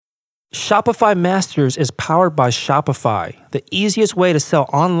Shopify Masters is powered by Shopify, the easiest way to sell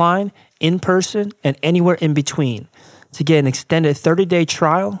online, in person, and anywhere in between. To get an extended 30-day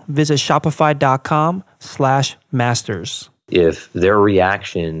trial, visit shopify.com/masters. If their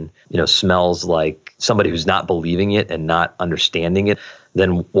reaction, smells like somebody who's not believing it and not understanding it,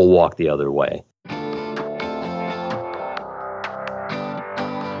 then we'll walk the other way.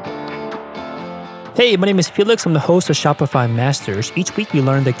 Hey, my name is Felix. I'm the host of Shopify Masters. Each week we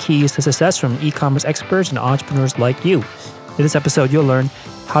learn the keys to success from e-commerce experts and entrepreneurs like you. In this episode, you'll learn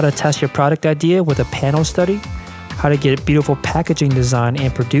how to test your product idea with a panel study, how to get beautiful packaging designed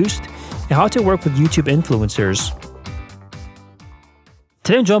and produced, and how to work with YouTube influencers.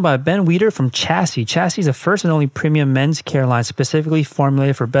 Today I'm joined by Ben Weider from Chassis. Chassis is the first and only premium men's care line specifically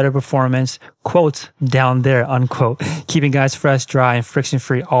formulated for better performance, quotes, down there, unquote, keeping guys fresh, dry, and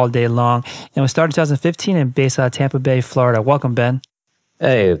friction-free all day long. And was started in 2015 and based out of Tampa Bay, Florida. Welcome, Ben.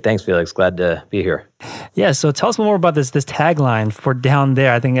 Hey, thanks, Felix. Glad to be here. Yeah, so tell us more about this tagline for down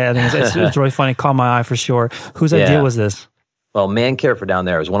there. I think it's really funny. Caught my eye for sure. Whose idea was this? Well, Man Care for Down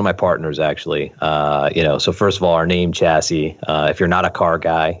There is one of my partners, actually. So first of all, our name Chassis. If you're not a car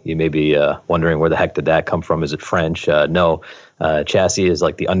guy, you may be wondering where the heck did that come from? Is it French? No. Chassis is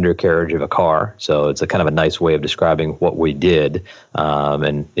like the undercarriage of a car. So it's a kind of a nice way of describing what we did.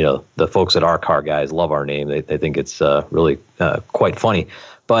 The folks that are car guys love our name. They think it's really quite funny.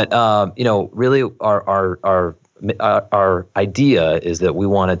 But, really our idea is that we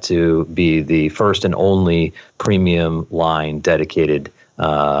wanted to be the first and only premium line dedicated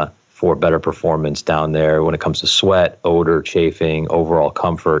for better performance down there when it comes to sweat, odor, chafing, overall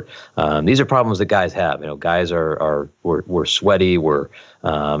comfort. These are problems that guys have. Guys we're sweaty, we're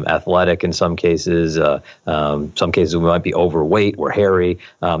athletic in some cases. Some cases we might be overweight, we're hairy.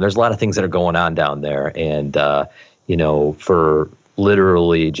 There's a lot of things that are going on down there, and for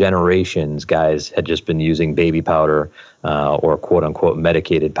literally generations, guys had just been using baby powder or quote unquote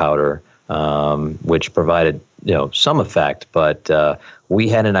medicated powder, which provided some effect, but we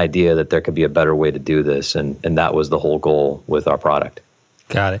had an idea that there could be a better way to do this, and that was the whole goal with our product.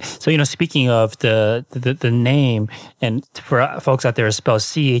 Got it. So, speaking of the name, and for folks out there, it's spelled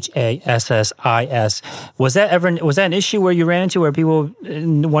CHASSIS. Was that an issue where you ran into where people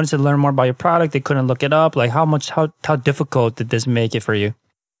wanted to learn more about your product? They couldn't look it up. Like how difficult did this make it for you?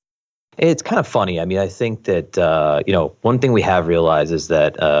 It's kind of funny. I mean, I think that, one thing we have realized is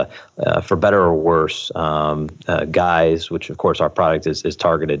that for better or worse, guys, which of course our product is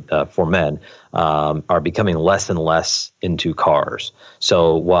targeted for men, are becoming less and less into cars.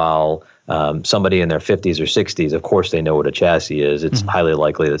 So while somebody in their 50s or 60s, of course they know what a chassis is, it's highly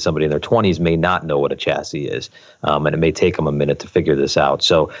likely that somebody in their 20s may not know what a chassis is, and it may take them a minute to figure this out.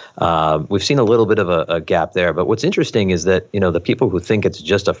 So we've seen a little bit of a gap there. But what's interesting is that, the people who think it's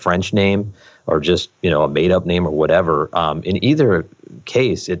just a French name or just, a made-up name or whatever, in either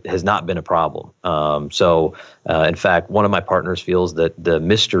case, it has not been a problem. In fact, one of my partners feels that the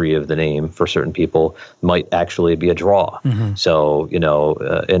mystery of the name for certain people might actually be a draw. So,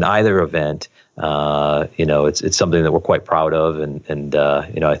 in either event, it's something that we're quite proud of. And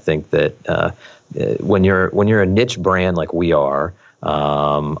I think that when you're a niche brand like we are,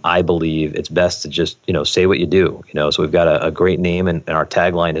 I believe it's best to just, say what you do, so we've got a great name and our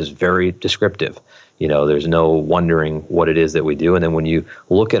tagline is very descriptive. There's no wondering what it is that we do. And then when you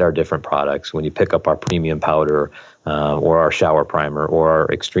look at our different products, when you pick up our premium powder or our shower primer or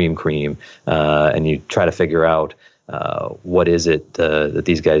our extreme cream, and you try to figure out what is it that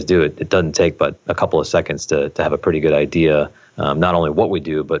these guys do, it doesn't take but a couple of seconds to have a pretty good idea, not only what we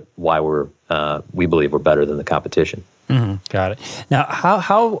do, but why we believe we're better than the competition. Got it. Now,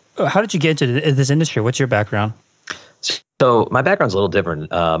 how did you get into this industry? What's your background? So my background's a little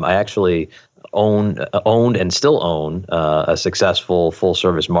different. I actually owned and still own a successful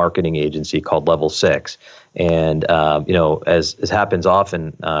full-service marketing agency called Level 6. And, as happens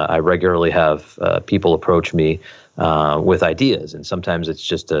often, I regularly have people approach me with ideas. And sometimes it's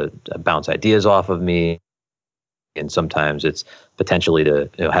just to bounce ideas off of me. And sometimes it's potentially to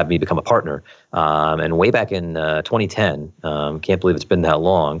have me become a partner. And way back in 2010, can't believe it's been that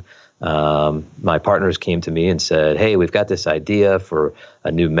long, my partners came to me and said, hey, we've got this idea for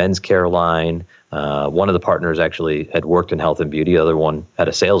a new men's care line. One of the partners actually had worked in health and beauty. The other one had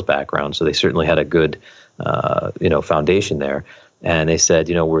a sales background. So they certainly had a good, foundation there. And they said,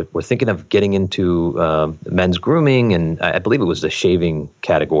 we're thinking of getting into men's grooming. And I believe it was the shaving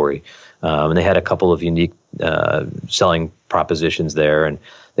category. And they had a couple of unique selling propositions there. And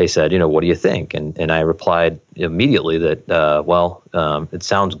they said, what do you think? And I replied immediately that, it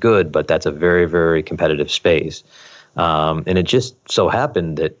sounds good, but that's a very, very competitive space. And it just so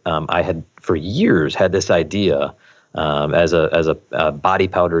happened that I had for years had this idea as a body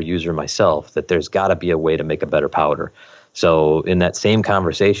powder user myself, that there's got to be a way to make a better powder. So in that same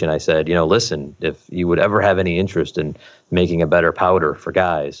conversation, I said, listen, if you would ever have any interest in making a better powder for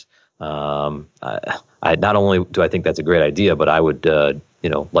guys, I not only do I think that's a great idea, but I would,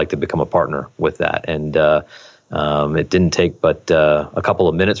 like to become a partner with that. And it didn't take but a couple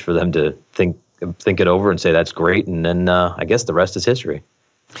of minutes for them to think it over and say that's great. And then I guess the rest is history.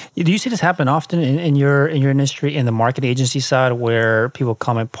 Do you see this happen often in your industry, in the marketing agency side, where people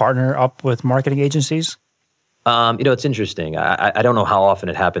come and partner up with marketing agencies? It's interesting. I don't know how often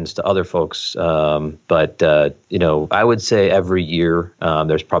it happens to other folks, but I would say every year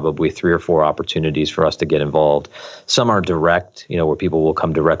there's probably 3 or 4 opportunities for us to get involved. Some are direct, where people will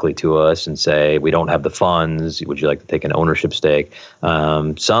come directly to us and say, we don't have the funds. Would you like to take an ownership stake?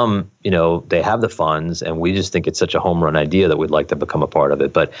 Some, they have the funds, and we just think it's such a home run idea that we'd like to become a part of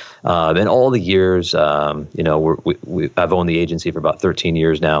it. But in all the years, I've owned the agency for about 13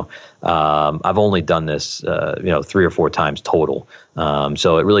 years now. I've only done this, 3 or 4 times total.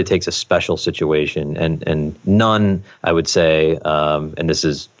 So it really takes a special situation, and none, I would say, and this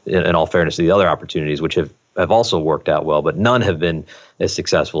is in all fairness to the other opportunities, which have also worked out well, but none have been as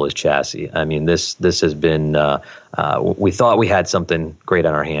successful as Chassis. I mean, this has been, we thought we had something great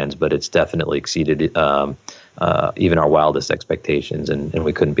on our hands, but it's definitely exceeded even our wildest expectations, and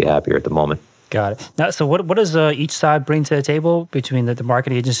we couldn't be happier at the moment. Got it. Now, so what does each side bring to the table between the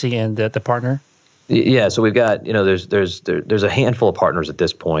marketing agency and the partner? Yeah, so we've got there's a handful of partners at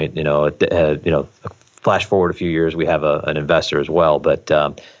this point. Flash forward a few years, we have an investor as well. But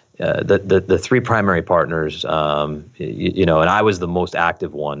the 3 primary partners, and I was the most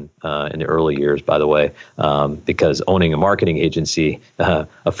active one in the early years, by the way, because owning a marketing agency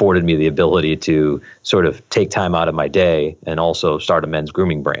afforded me the ability to sort of take time out of my day and also start a men's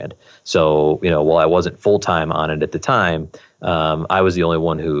grooming brand. So, while I wasn't full-time on it at the time, I was the only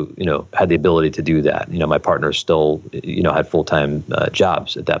one who, had the ability to do that. My partners still, had full-time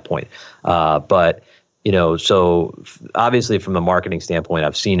jobs at that point. But so obviously from a marketing standpoint,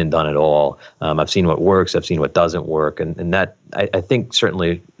 I've seen and done it all. I've seen what works. I've seen what doesn't work. And that, I think,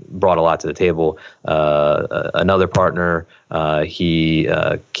 certainly brought a lot to the table. Another partner, he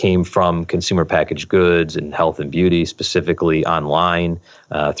came from consumer packaged goods and health and beauty, specifically online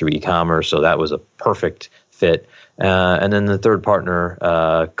through e-commerce. So that was a perfect fit. And then the third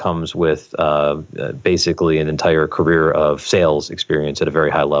partner comes with basically an entire career of sales experience at a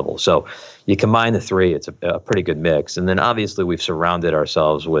very high level. So you combine the 3, it's a pretty good mix. And then obviously we've surrounded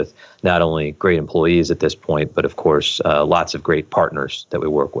ourselves with not only great employees at this point, but of course lots of great partners that we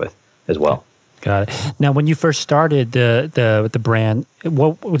work with as well. Got it. Now, when you first started the brand,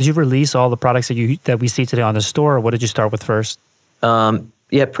 did you release all the products that we see today on the store, or what did you start with first?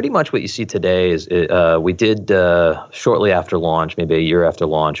 Yeah, pretty much what you see today is we did shortly after launch, maybe a year after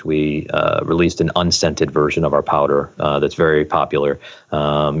launch, we released an unscented version of our powder that's very popular.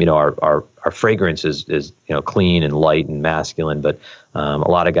 Our fragrance is clean and light and masculine, but a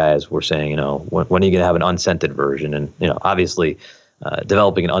lot of guys were saying, when are you going to have an unscented version? And obviously,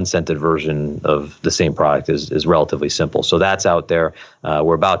 developing an unscented version of the same product is relatively simple. So that's out there.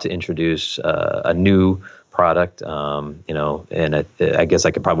 We're about to introduce a new product, and I guess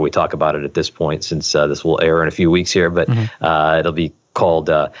I could probably talk about it at this point since this will air in a few weeks here, but it'll be called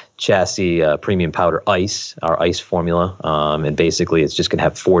Chassis Premium Powder Ice, our ice formula. And basically it's just going to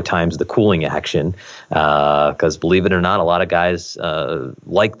have 4 times the cooling action because believe it or not, a lot of guys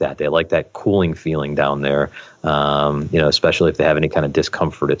like that. They like that cooling feeling down there, especially if they have any kind of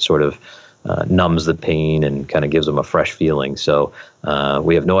discomfort. It sort of numbs the pain and kind of gives them a fresh feeling. So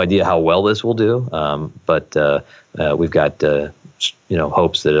we have no idea how well this will do, but we've got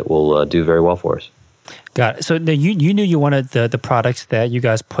hopes that it will do very well for us. Got it. So you knew you wanted the products that you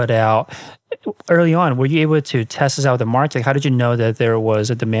guys put out early on. Were you able to test this out with the market? How did you know that there was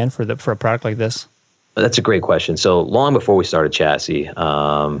a demand for a product like this? That's a great question. So long before we started Chassis,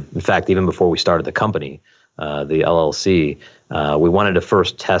 in fact, even before we started the company, the LLC, we wanted to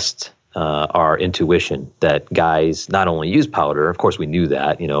first test our intuition that guys not only use powder, of course we knew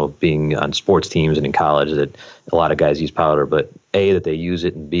that, being on sports teams and in college that a lot of guys use powder, but A, that they use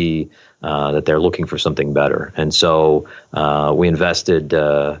it, and B, that they're looking for something better. And so we invested,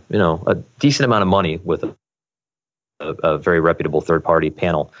 a decent amount of money with a very reputable third-party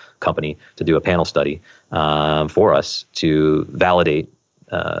panel company to do a panel study for us to validate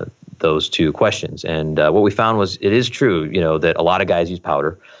those 2 questions. And what we found was it is true, that a lot of guys use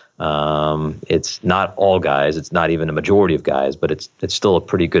powder. It's not all guys. It's not even a majority of guys, but it's still a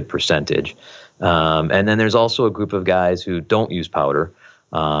pretty good percentage. And then there's also a group of guys who don't use powder,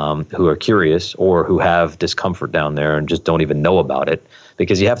 who are curious or who have discomfort down there and just don't even know about it.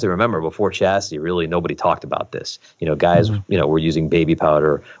 Because you have to remember, before chastity, really nobody talked about this. Guys, were using baby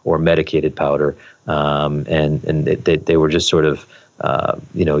powder or medicated powder, and they were just sort of,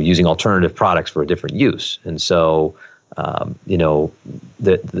 using alternative products for a different use. And so, again,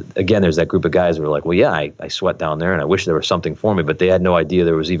 there's that group of guys who are like, well, yeah, I sweat down there and I wish there was something for me, but they had no idea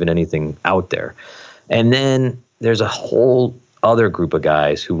there was even anything out there. And then there's a whole other group of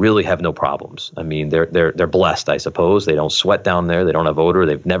guys who really have no problems. I mean, they're blessed, I suppose. They don't sweat down there. They don't have odor.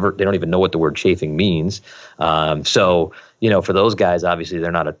 They don't even know what the word chafing means. So, for those guys, obviously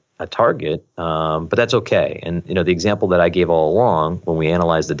they're not a target, but that's okay. And, the example that I gave all along when we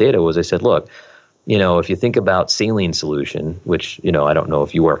analyzed the data was I said, look, if you think about saline solution, which, I don't know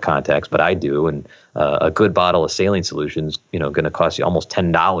if you wear contacts, but I do. And a good bottle of saline solution is, going to cost you almost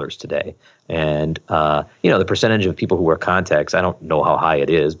 $10 today. And, the percentage of people who wear contacts, I don't know how high it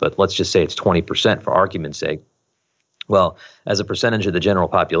is, but let's just say it's 20% for argument's sake. Well, as a percentage of the general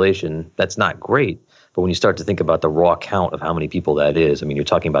population, that's not great. But when you start to think about the raw count of how many people that is, I mean, you're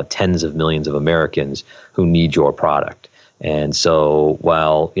talking about tens of millions of Americans who need your product. And so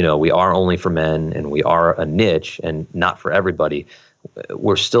while, we are only for men and we are a niche and not for everybody,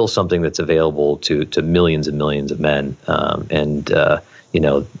 we're still something that's available to millions and millions of men.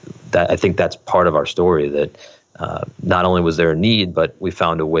 That I think that's part of our story, that not only was there a need, but we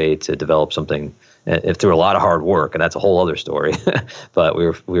found a way to develop something through a lot of hard work, and that's a whole other story. But we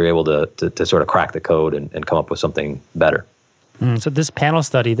were able to sort of crack the code and come up with something better. So this panel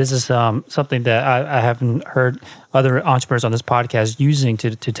study, this is something that I haven't heard other entrepreneurs on this podcast using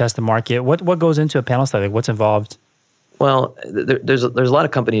to test the market. What goes into a panel study? What's involved? Well, there's a lot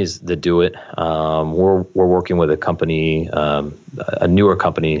of companies that do it. We're working with a company, a newer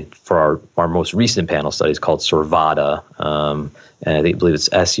company for our most recent panel studies called Survata, and I believe it's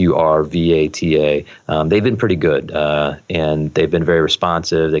Survata. They've been pretty good, and they've been very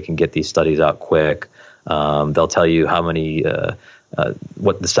responsive. They can get these studies out quick. They'll tell you how many,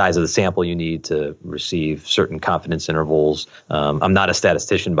 what the size of the sample you need to receive certain confidence intervals. I'm not a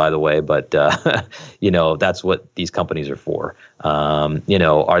statistician, by the way, but that's what these companies are for.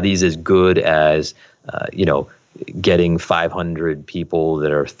 Are these as good as getting 500 people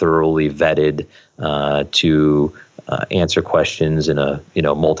that are thoroughly vetted to answer questions in a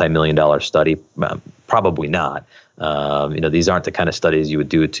multi-million-dollar study? Probably not. These aren't the kind of studies you would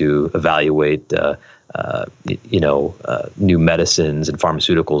do to evaluate new medicines and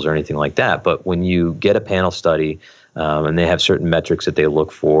pharmaceuticals or anything like that. But when you get a panel study and they have certain metrics that they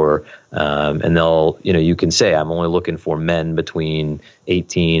look for, and they'll, you can say, I'm only looking for men between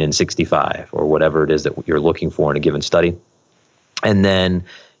 18 and 65 or whatever it is that you're looking for in a given study. And then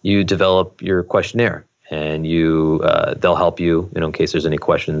you develop your questionnaire. And they'll help you, in case there's any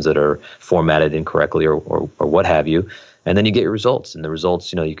questions that are formatted incorrectly or what have you. And then you get your results. And the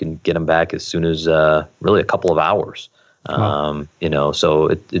results, you can get them back as soon as really a couple of hours. Wow.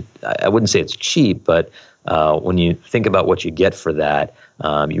 So I wouldn't say it's cheap, but when you think about what you get for that,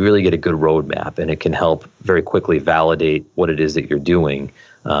 you really get a good roadmap, and it can help very quickly validate what it is that you're doing.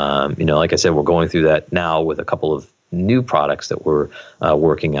 Like I said, we're going through that now with a couple of new products that we're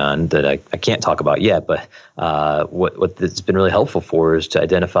working on that I can't talk about yet, but what it's been really helpful for is to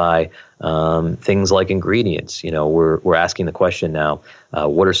identify things like ingredients. We're asking the question now,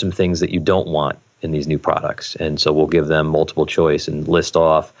 what are some things that you don't want in these new products? And so we'll give them multiple choice and list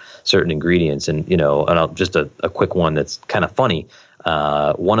off certain ingredients. And, just a quick one that's kind of funny.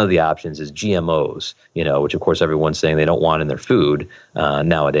 One of the options is GMOs, which of course everyone's saying they don't want in their food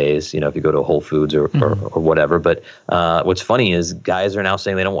nowadays, if you go to Whole Foods or whatever. But what's funny is guys are now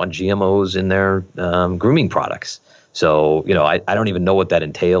saying they don't want GMOs in their grooming products. So, I don't even know what that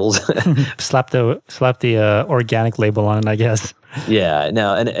entails. Slap the organic label on it, I guess. Yeah,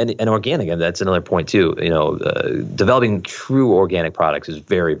 no, and organic, and that's another point too. Developing true organic products is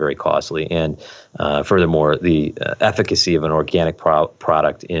very, very costly, and furthermore, the efficacy of an organic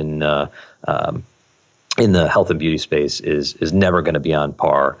product in the health and beauty space is never going to be on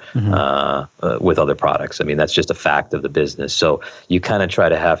par with other products. I mean, that's just a fact of the business. So you kind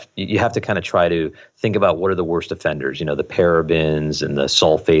of have to kind of try to think about what are the worst offenders. The parabens and the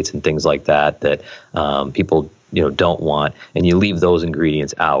sulfates and things like that people don't want, and you leave those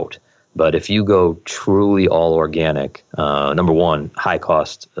ingredients out. But if you go truly all organic, number one, high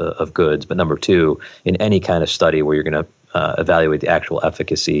cost of goods, but number two, in any kind of study where you're going to evaluate the actual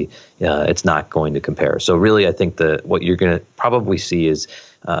efficacy, it's not going to compare. So really, I think what you're going to probably see is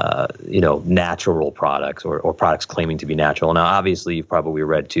natural products or products claiming to be natural. Now, obviously, you've probably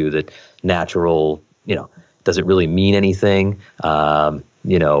read too that natural, doesn't really mean anything.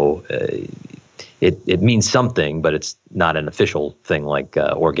 It means something, but it's not an official thing like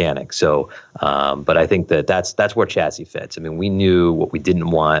organic. So, but I think that's where Chassis fits. I mean, we knew what we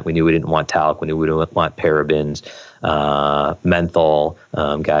didn't want. We knew we didn't want talc. We knew we didn't want parabens, menthol.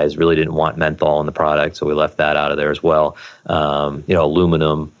 Guys really didn't want menthol in the product, so we left that out of there as well.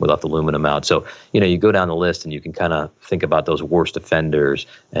 Aluminum. We left aluminum out. So, you go down the list and you can kind of think about those worst offenders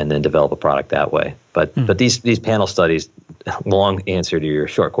and then develop a product that way. But these panel studies, long answer to your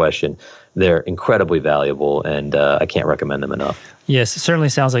short question, they're incredibly valuable, and I can't recommend them enough. Yes, it certainly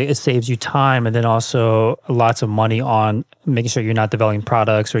sounds like it saves you time and then also lots of money on making sure you're not developing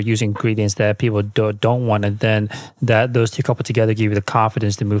products or using ingredients that people don't want. And then those two coupled together give you the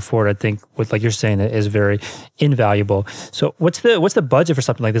confidence to move forward. I think with, like you're saying, it is very invaluable. So what's the budget for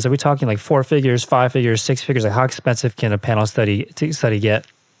something like this? Are we talking like 4 figures, 5 figures, 6 figures? Like how expensive can a panel study get?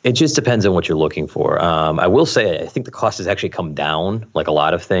 It just depends on what you're looking for. I will say, I think the cost has actually come down, like a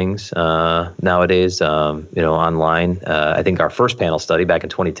lot of things nowadays. Online. I think our first panel study back in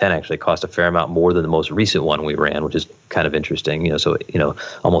 2010 actually cost a fair amount more than the most recent one we ran, which is kind of interesting. So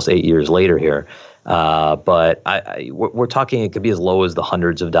almost 8 years later here. But we're talking, it could be as low as the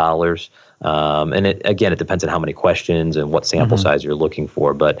hundreds of dollars. And it depends on how many questions and what sample size you're looking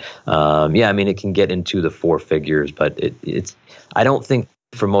for. But it can get into the 4 figures, but I don't think,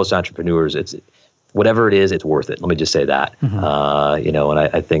 for most entrepreneurs, it's whatever it is, it's worth it. Let me just say that. And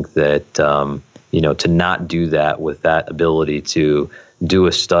I think that to not do that with that ability to do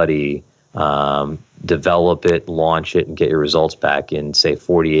a study, develop it, launch it, and get your results back in, say,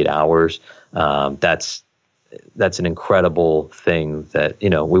 48 hours, that's an incredible thing that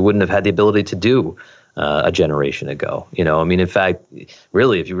we wouldn't have had the ability to do a generation ago. In fact,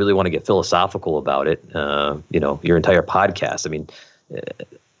 really, if you really want to get philosophical about it, your entire podcast,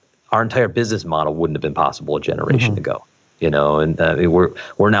 our entire business model wouldn't have been possible a generation ago, and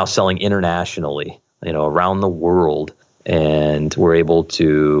we're now selling internationally, around the world, and we're able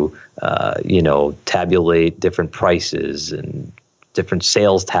to, tabulate different prices and different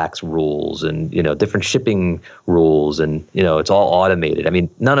sales tax rules and, different shipping rules, and, it's all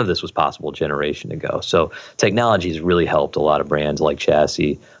automated. None of this was possible a generation ago. So technology has really helped a lot of brands like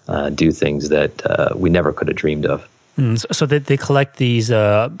Chassis do things that we never could have dreamed of. So they collect these,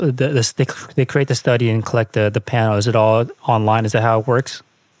 they create the study and collect the panel. Is it all online? Is that how it works?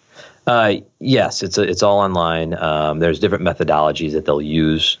 Yes, it's all online. There's different methodologies that they'll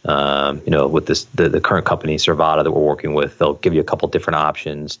use. With the current company, Servata, that we're working with, they'll give you a couple different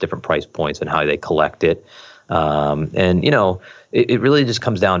options, different price points, and how they collect it. It really just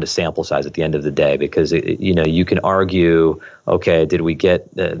comes down to sample size at the end of the day, because you can argue, okay, did we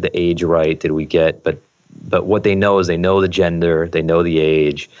get the age right? Did we get But what they know is they know the gender, they know the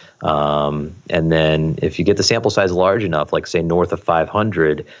age, and then if you get the sample size large enough, like say north of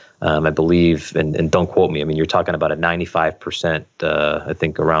 500, I believe, and don't quote me, you're talking about a 95%, I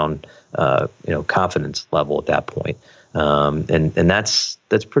think, around confidence level at that point, and that's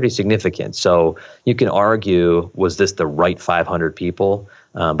pretty significant. So you can argue, was this the right 500 people?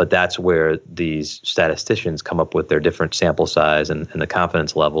 But that's where these statisticians come up with their different sample size and the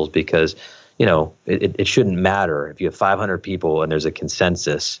confidence levels, because it shouldn't matter if you have 500 people and there's a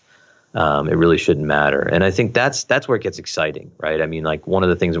consensus. It really shouldn't matter. And I think that's where it gets exciting, right? Like one of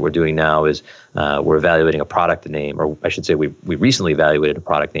the things that we're doing now is we're evaluating a product name, or I should say we recently evaluated a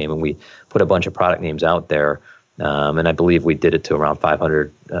product name, and we put a bunch of product names out there. And I believe we did it to around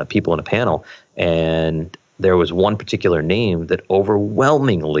 500 people in a panel. And there was one particular name that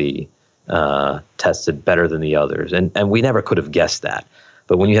overwhelmingly tested better than the others. And we never could have guessed that.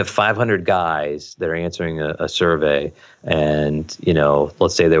 But when you have 500 guys that are answering a survey, and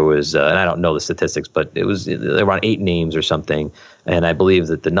let's say there was, and I don't know the statistics, but there was around 8 names or something, and I believe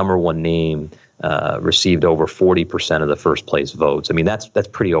that the number one name received over 40% of the first place votes. That's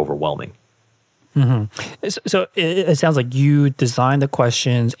pretty overwhelming. So it sounds like you designed the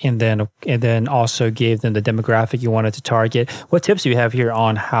questions and then also gave them the demographic you wanted to target. What tips do you have here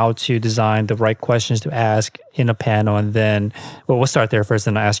on how to design the right questions to ask in a panel? And then, we'll start there first,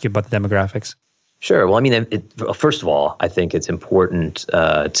 and I'll ask you about the demographics. Sure. Well, I mean, first of all, I think it's important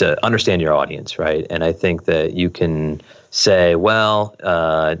to understand your audience, right? And I think that you can say, well,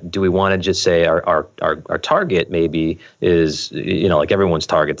 do we want to just say our target maybe is, like everyone's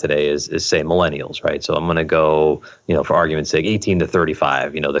target today is say millennials, right? So I'm going to go, for argument's sake, 18 to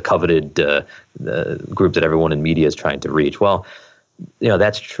 35, the coveted the group that everyone in media is trying to reach. Well,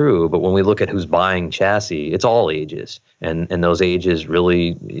 that's true. But when we look at who's buying chassis, it's all ages. And those ages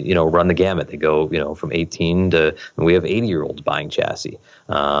really, run the gamut. They go, from 18 to, we have 80-year-olds buying chassis.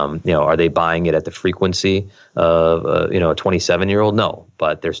 Are they buying it at the frequency of, a 27-year-old? No,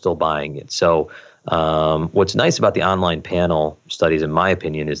 but they're still buying it. So what's nice about the online panel studies, in my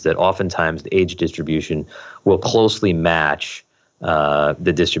opinion, is that oftentimes the age distribution will closely match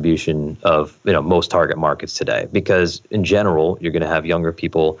the distribution of most target markets today, because in general you're going to have younger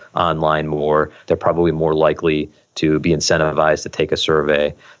people online more. They're probably more likely to be incentivized to take a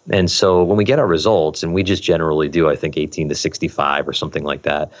survey. And so when we get our results, and we just generally do, I think 18 to 65 or something like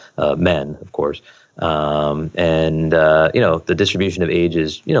that, men, of course. The distribution of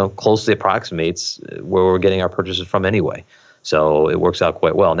ages, closely approximates where we're getting our purchases from anyway. So it works out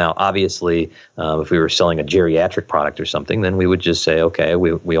quite well. Now, obviously, if we were selling a geriatric product or something, then we would just say, okay,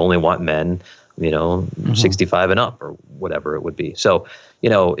 we only want men, 65 and up, or whatever it would be. So,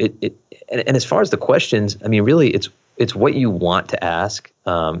 and as far as the questions, I mean, really, it's what you want to ask.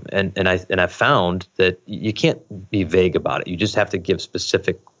 And I've found that you can't be vague about it. You just have to give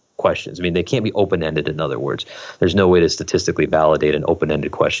specific questions. I mean, they can't be open-ended. In other words, there's no way to statistically validate an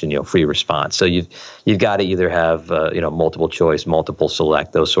open-ended question, free response. So you've got to either have multiple choice, multiple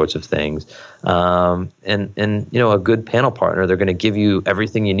select, those sorts of things, and a good panel partner. They're going to give you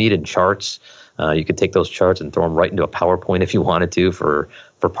everything you need in charts. You could take those charts and throw them right into a PowerPoint if you wanted to for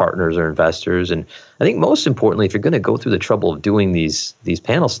partners or investors. And I think most importantly, if you're going to go through the trouble of doing these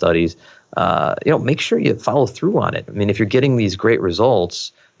panel studies, make sure you follow through on it. I mean, if you're getting these great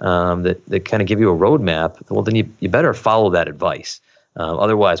results that kind of give you a roadmap, well, then you better follow that advice.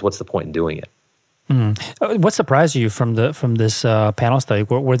 Otherwise, what's the point in doing it? What surprised you from this panel study?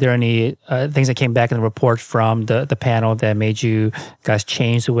 Were there any things that came back in the report from the panel that made you guys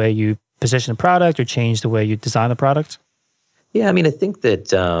change the way you position the product or change the way you design the product? Yeah, I mean, I think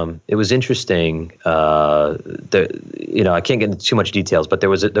that it was interesting. I can't get into too much details, but there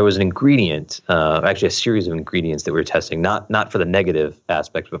was an ingredient, actually a series of ingredients that we were testing, not for the negative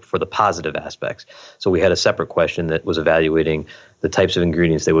aspects, but for the positive aspects. So we had a separate question that was evaluating the types of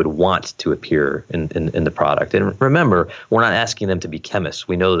ingredients they would want to appear in the product. And remember, we're not asking them to be chemists.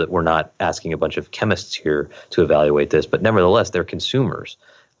 We know that we're not asking a bunch of chemists here to evaluate this, but nevertheless, they're consumers.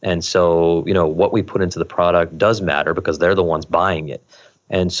 And so, what we put into the product does matter because they're the ones buying it.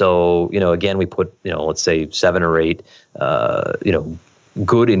 And so, again, we put, let's say 7 or 8,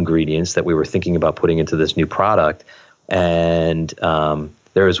 good ingredients that we were thinking about putting into this new product. And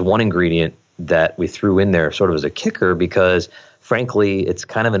there was one ingredient that we threw in there sort of as a kicker because, frankly, it's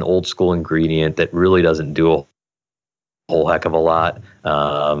kind of an old school ingredient that really doesn't do a whole heck of a lot.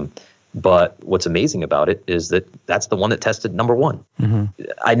 But what's amazing about it is that that's the one that tested number one. Mm-hmm.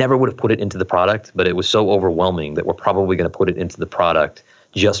 I never would have put it into the product, but it was so overwhelming that we're probably going to put it into the product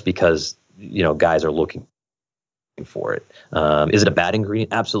just because, guys are looking for it. Is it a bad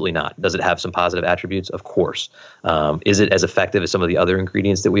ingredient? Absolutely not. Does it have some positive attributes? Of course. Is it as effective as some of the other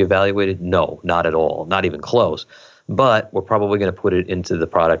ingredients that we evaluated? No, not at all. Not even close. But we're probably going to put it into the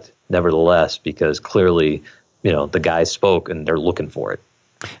product nevertheless because clearly, the guys spoke and they're looking for it.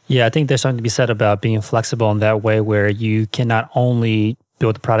 Yeah, I think there's something to be said about being flexible in that way where you can not only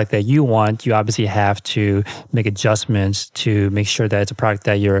build the product that you want, you obviously have to make adjustments to make sure that it's a product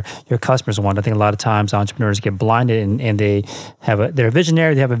that your customers want. I think a lot of times entrepreneurs get blinded and they're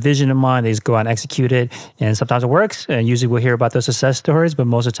visionary, they have a vision in mind, they just go out and execute it, and sometimes it works, and usually we'll hear about those success stories, but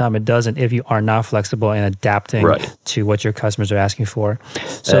most of the time it doesn't if you are not flexible and adapting to what your customers are asking for.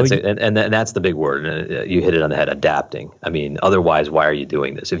 So and that's the big word. You hit it on the head, adapting. I mean, otherwise, why are you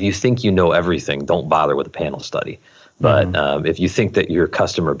doing this? If you think you know everything, don't bother with a panel study. But if you think that your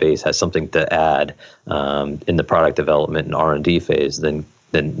customer base has something to add in the product development and R&D phase, then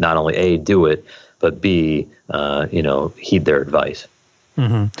not only A, do it, but B, heed their advice.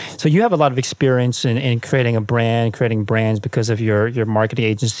 Mm-hmm. So you have a lot of experience in creating a brand, creating brands because of your marketing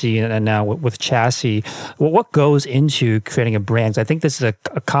agency and now with Chassis. Well, what goes into creating a brand? I think this is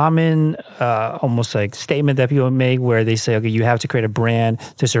a common almost like statement that people make where they say, okay, you have to create a brand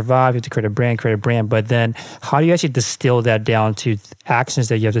to survive, you have to create a brand. But then how do you actually distill that down to actions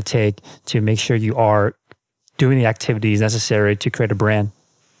that you have to take to make sure you are doing the activities necessary to create a brand?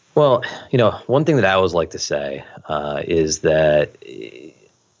 Well, one thing that I always like to say is that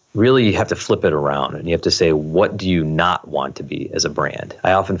really you have to flip it around and you have to say, what do you not want to be as a brand?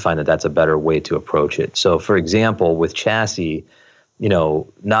 I often find that that's a better way to approach it. So for example, with Chassis,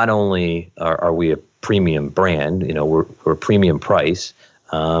 not only are we a premium brand, we're a premium price,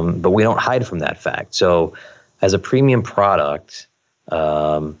 but we don't hide from that fact. So as a premium product,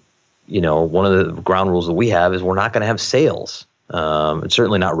 one of the ground rules that we have is we're not going to have sales. It's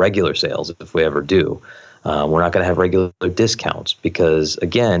certainly not regular sales if we ever do. We're not going to have regular discounts because,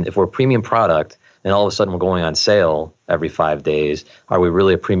 again, if we're a premium product and all of a sudden we're going on sale every 5 days, are we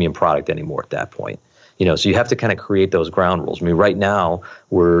really a premium product anymore at that point? So you have to kind of create those ground rules. I mean, right now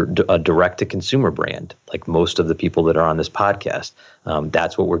we're a direct-to-consumer brand, like most of the people that are on this podcast.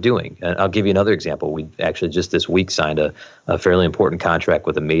 That's what we're doing. And I'll give you another example. We actually just this week signed a fairly important contract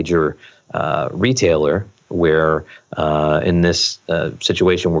with a major retailer where in this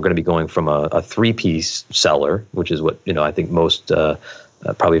situation, we're going to be going from a three-piece seller, which is what I think most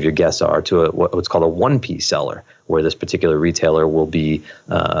probably of your guests are, to what's called a one-piece seller, where this particular retailer will be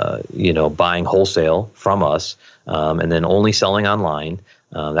buying wholesale from us and then only selling online.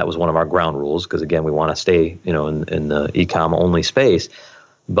 That was one of our ground rules because, again, we want to stay in the e-com only space.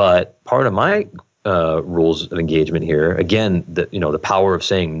 But part of my rules of engagement here, again, the power of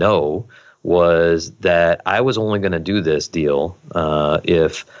saying no, was that I was only going to do this deal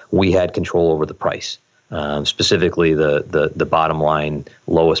if we had control over the price, specifically the bottom line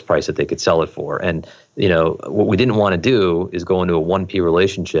lowest price that they could sell it for. And what we didn't want to do is go into a 1P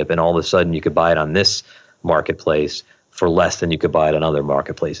relationship and all of a sudden you could buy it on this marketplace for less than you could buy it on other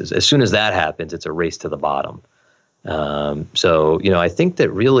marketplaces. As soon as that happens, it's a race to the bottom. So I think that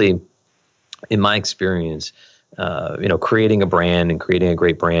really, in my experience, creating a brand and creating a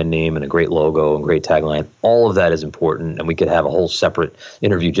great brand name and a great logo and great tagline, all of that is important. And we could have a whole separate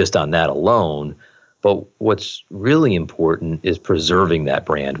interview just on that alone. But what's really important is preserving that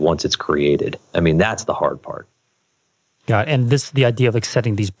brand once it's created. I mean, that's the hard part. Got it. And the idea of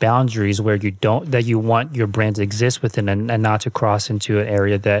setting these boundaries where you want your brand to exist within and not to cross into an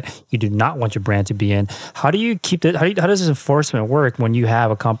area that you do not want your brand to be in. How do you keep that? How does this enforcement work when you have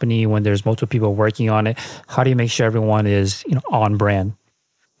a company, when there's multiple people working on it? How do you make sure everyone is on brand?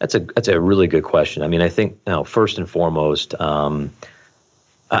 That's a really good question. I mean, I think first and foremost, I'm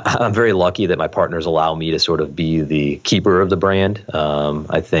very lucky that my partners allow me to sort of be the keeper of the brand.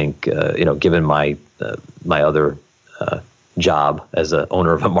 I think given my other job as a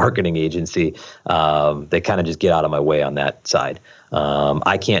owner of a marketing agency, they kind of just get out of my way on that side.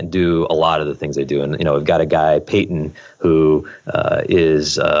 I can't do a lot of the things they do. And, we've got a guy, Peyton, who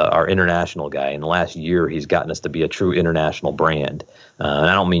is our international guy. In the last year, he's gotten us to be a true international brand. And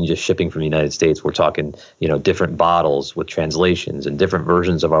I don't mean just shipping from the United States. We're talking, different bottles with translations and different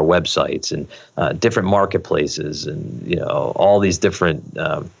versions of our websites and different marketplaces and, all these different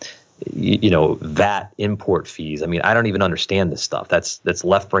VAT import fees. I mean, I don't even understand this stuff. That's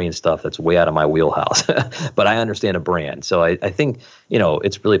left brain stuff. That's way out of my wheelhouse. But I understand a brand. So I think,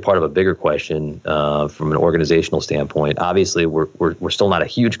 it's really part of a bigger question from an organizational standpoint. Obviously, we're still not a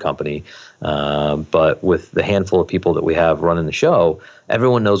huge company, but with the handful of people that we have running the show,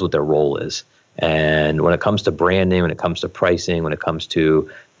 everyone knows what their role is. And when it comes to branding, when it comes to pricing, when it comes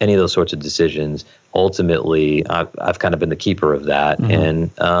to any of those sorts of decisions, ultimately, I've kind of been the keeper of that.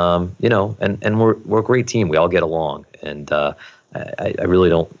 Mm-hmm. And we're a great team. We all get along. And I really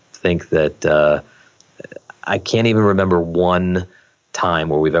don't think that I can't even remember one time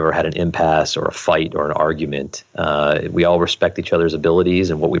where we've ever had an impasse or a fight or an argument. We all respect each other's abilities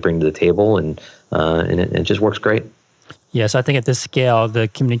and what we bring to the table, and it just works great. Yes, I think at this scale, the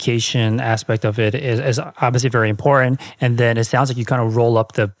communication aspect of it is obviously very important. And then it sounds like you kind of roll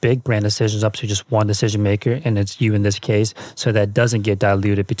up the big brand decisions up to just one decision maker, and it's you in this case, so that doesn't get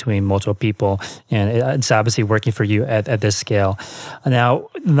diluted between multiple people. And it's obviously working for you at this scale. Now,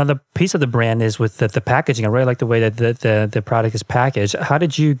 another piece of the brand is with the packaging. I really like the way that the product is packaged. How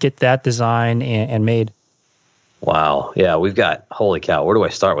did you get that design and made? Wow. Yeah, we've got, holy cow, where do I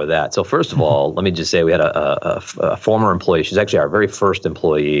start with that? So first of all, let me just say we had a former employee. She's actually our very first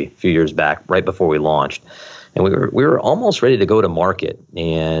employee a few years back, right before we launched. And we were almost ready to go to market.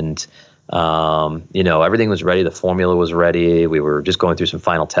 And, everything was ready. The formula was ready. We were just going through some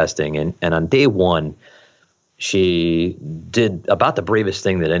final testing. And on day one, she did about the bravest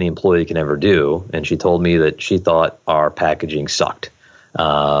thing that any employee can ever do. And she told me that she thought our packaging sucked.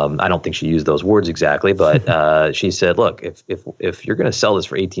 I don't think she used those words exactly, but she said, look, if you're going to sell this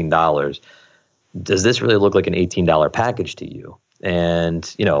for $18, does this really look like an $18 package to you? And,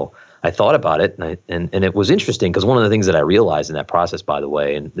 I thought about it and it was interesting because one of the things that I realized in that process, by the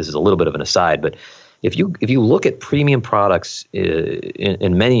way, and this is a little bit of an aside, but, if you look at premium products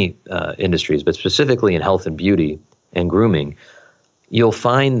in many industries, but specifically in health and beauty and grooming, you'll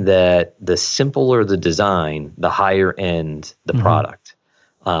find that the simpler the design, the higher end the product.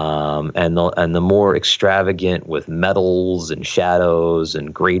 And the more extravagant with metals and shadows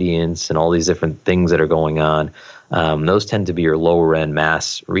and gradients and all these different things that are going on, those tend to be your lower end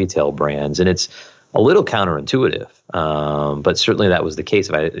mass retail brands. And it's a little counterintuitive, but certainly that was the case.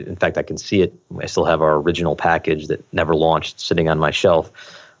 In fact, I can see it. I still have our original package that never launched sitting on my shelf.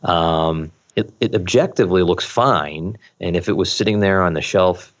 It objectively looks fine, and if it was sitting there on the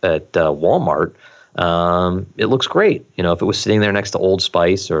shelf at Walmart, it looks great. If it was sitting there next to Old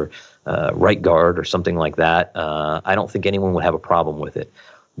Spice or Right Guard or something like that, I don't think anyone would have a problem with it.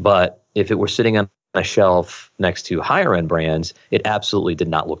 But if it were sitting on a shelf next to higher end brands, it absolutely did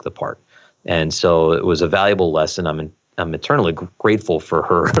not look the part. And so it was a valuable lesson. I'm eternally grateful for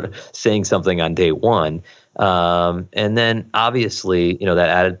her saying something on day one. And then obviously, that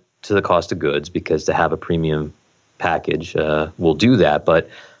added to the cost of goods, because to have a premium package will do that. But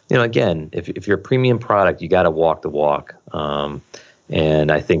again, if you're a premium product, you got to walk the walk.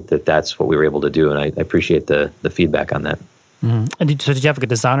 And I think that's what we were able to do. And I appreciate the feedback on that. Mm-hmm. And so did you have a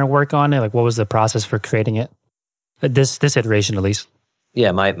designer work on it? Like, what was the process for creating it? This iteration, at least.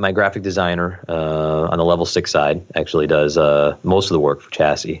 Yeah, my graphic designer on the Level 6 side actually does most of the work for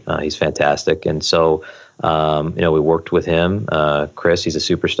Chassis. He's fantastic. And so, we worked with him, Chris, he's a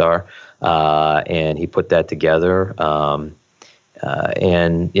superstar, and he put that together. And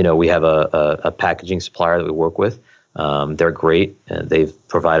we have a packaging supplier that we work with. They're great. They've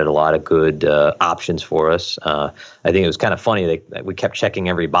provided a lot of good options for us. I think it was kind of funny. We kept checking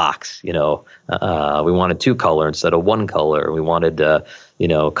every box. We wanted 2 color instead of 1 color. We wanted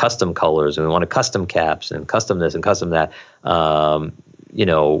custom colors, and we wanted custom caps and custom this and custom that.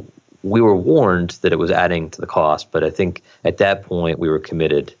 We were warned that it was adding to the cost, but I think at that point we were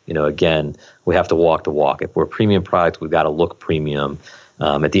committed. Again, we have to walk the walk. If we're a premium product, we've got to look premium.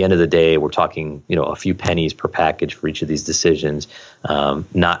 At the end of the day, we're talking, a few pennies per package for each of these decisions.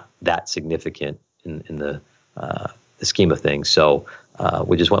 Not that significant in the scheme of things. So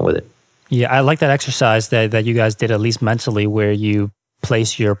we just went with it. Yeah, I like that exercise that you guys did, at least mentally, where you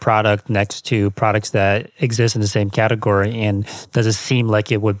place your product next to products that exist in the same category, and does it seem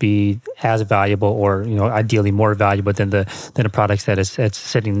like it would be as valuable or ideally more valuable than the products that it's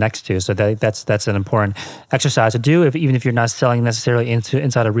sitting next to. So that's an important exercise to do. Even if you're not selling necessarily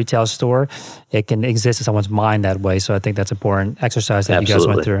inside a retail store, it can exist in someone's mind that way. So I think that's an important exercise that Absolutely. You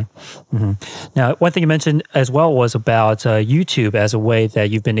guys went through. Mm-hmm. Now, one thing you mentioned as well was about YouTube as a way that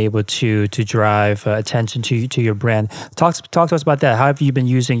you've been able to drive attention to your brand. Talk to us about that. How have you been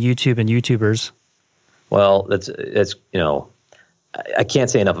using YouTube and YouTubers? Well, that's I can't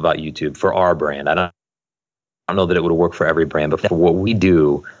say enough about YouTube for our brand. I don't know that it would work for every brand, but for what we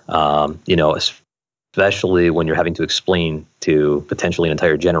do, especially when you're having to explain to potentially an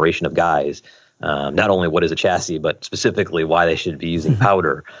entire generation of guys, not only what is a chassis, but specifically why they should be using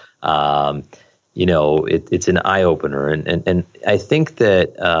powder. It's an eye opener, and I think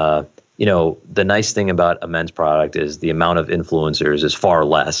that. The nice thing about a men's product is the amount of influencers is far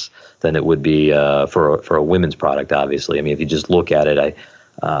less than it would be for a women's product. Obviously, I mean, if you just look at it,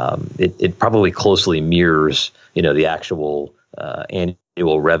 it probably closely mirrors the actual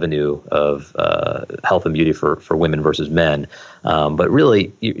annual revenue of health and beauty for women versus men. But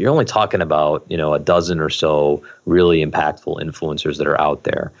really, you're only talking about a dozen or so really impactful influencers that are out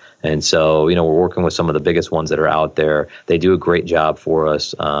there. And so, we're working with some of the biggest ones that are out there. They do a great job for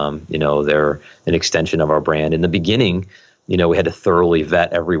us. They're an extension of our brand. In the beginning, we had to thoroughly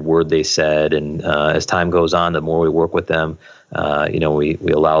vet every word they said. And as time goes on, the more we work with them, we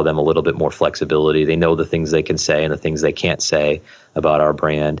allow them a little bit more flexibility. They know the things they can say and the things they can't say about our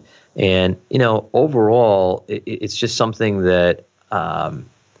brand. And, overall, it's just something that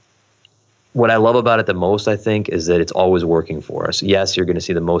what I love about it the most, I think, is that it's always working for us. Yes, you're going to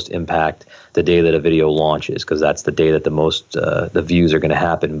see the most impact the day that a video launches, because that's the day that the most the views are going to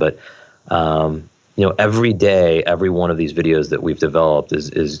happen. But every day, every one of these videos that we've developed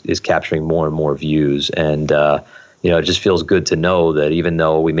is capturing more and more views. And it just feels good to know that even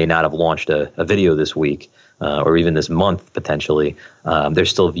though we may not have launched a video this week or even this month potentially, there's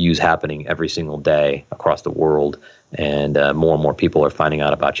still views happening every single day across the world. And more people are finding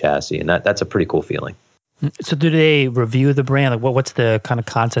out about Chassis, and that's a pretty cool feeling. So do they review the brand? Like, what's the kind of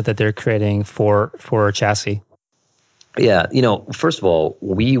content that they're creating for Chassis? Yeah, first of all,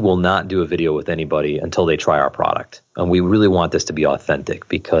 we will not do a video with anybody until they try our product. And we really want this to be authentic,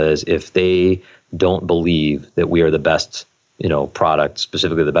 because if they don't believe that we are the best, product,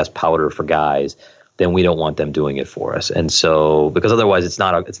 specifically the best powder for guys, then we don't want them doing it for us. And so, because otherwise it's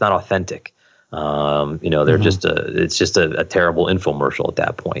not authentic. They're it's just a terrible infomercial at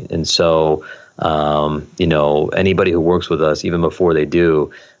that point. And so, anybody who works with us, even before they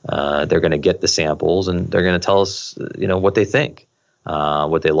do, they're going to get the samples and they're going to tell us, what they think,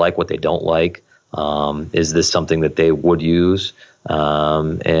 what they like, what they don't like. Is this something that they would use?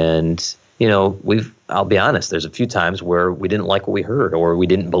 I'll be honest, there's a few times where we didn't like what we heard or we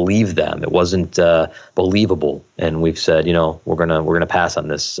didn't believe them. It wasn't believable. And we've said, we're going to pass on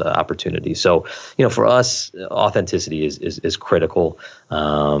this opportunity. So, for us, authenticity is critical,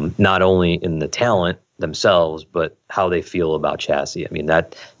 not only in the talent themselves, but how they feel about Chassis. I mean,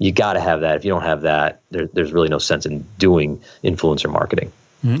 that you got to have that. If you don't have that, there's really no sense in doing influencer marketing.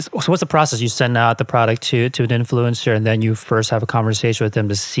 So what's the process? You send out the product to an influencer, and then you first have a conversation with them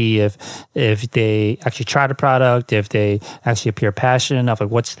to see if they actually try the product, if they actually appear passionate enough.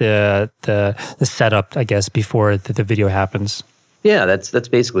 Like, what's the setup, I guess, before the video happens? Yeah, that's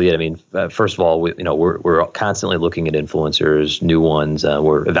basically it. I mean, first of all, we're constantly looking at influencers, new ones.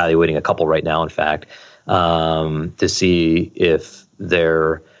 We're evaluating a couple right now, in fact, to see if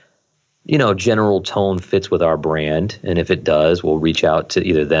they're general tone fits with our brand. And if it does, we'll reach out to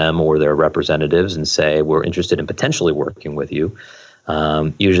either them or their representatives and say, we're interested in potentially working with you.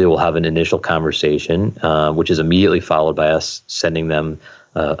 Usually we'll have an initial conversation, which is immediately followed by us sending them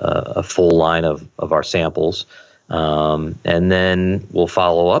a full line of our samples. And then we'll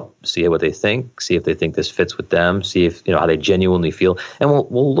follow up, see what they think, see if they think this fits with them, see if, how they genuinely feel. And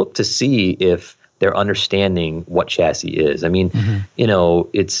we'll look to see if they're understanding what Chassis is. I mean,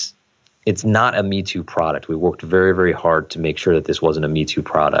 it's not a Me Too product. We worked very, very hard to make sure that this wasn't a Me Too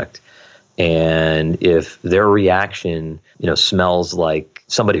product. And if their reaction, smells like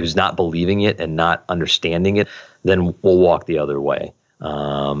somebody who's not believing it and not understanding it, then we'll walk the other way.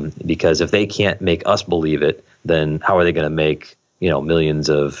 Because if they can't make us believe it, then how are they going to make, millions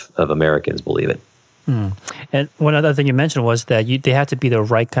of Americans believe it? And one other thing you mentioned was that they have to be the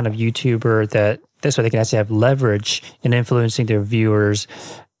right kind of YouTuber so they can actually have leverage in influencing their viewers.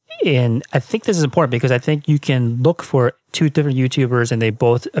 And I think this is important because I think you can look for two different YouTubers and they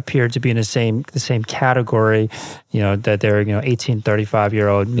both appear to be in the same category, that they're 18,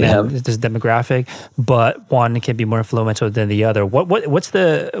 35-year-old men, this demographic, but one can be more influential than the other. What's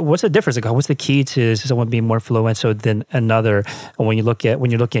the difference? Like, what's the key to someone being more influential than another when you're looking at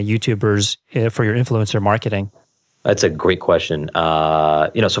YouTubers for your influencer marketing? That's a great question.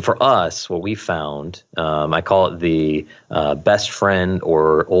 So for us, what we found, I call it the best friend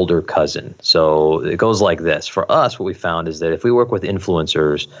or older cousin. So it goes like this. For us, what we found is that if we work with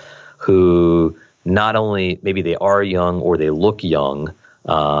influencers who not only maybe they are young or they look young,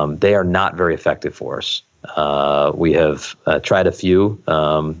 they are not very effective for us. We have tried a few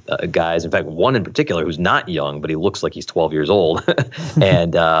guys, in fact, one in particular who's not young, but he looks like he's 12 years old.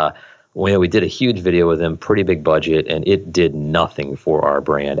 And we did a huge video with him, pretty big budget, and it did nothing for our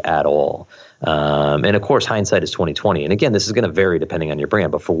brand at all. And of course, hindsight is 20/20. And again, this is going to vary depending on your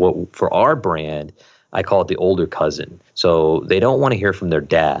brand. But for our brand, I call it the older cousin. So they don't want to hear from their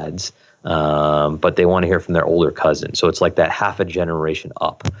dads, but they want to hear from their older cousin. So it's like that half a generation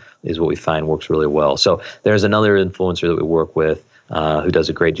up is what we find works really well. So there's another influencer that we work with who does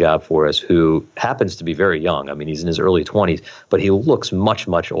a great job for us, who happens to be very young. I mean, he's in his early 20s, but he looks much,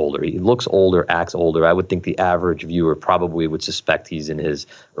 much older. He looks older, acts older. I would think the average viewer probably would suspect he's in his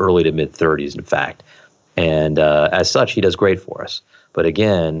early to mid 30s, in fact. And as such, he does great for us. But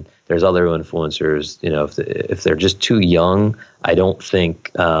again, there's other influencers, if they're just too young, I don't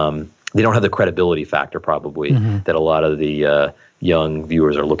think they don't have the credibility factor probably that a lot of the young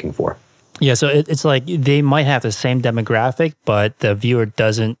viewers are looking for. Yeah, so it's like they might have the same demographic, but the viewer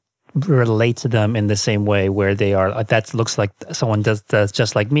doesn't relate to them in the same way where they are. That looks like someone does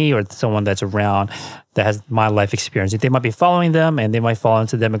just like me, or someone that's around that has my life experience. They might be following them, and they might fall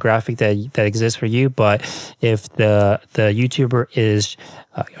into the demographic that exists for you. But if the YouTuber is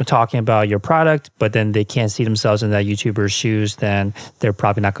talking about your product, but then they can't see themselves in that YouTuber's shoes, then they're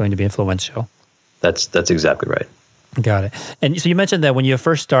probably not going to be influential. That's exactly right. Got it. And so you mentioned that when you're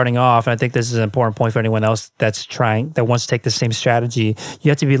first starting off, and I think this is an important point for anyone else that wants to take the same strategy,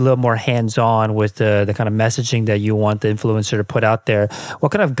 you have to be a little more hands-on with the kind of messaging that you want the influencer to put out there.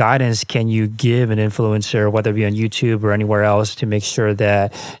 What kind of guidance can you give an influencer, whether it be on YouTube or anywhere else, to make sure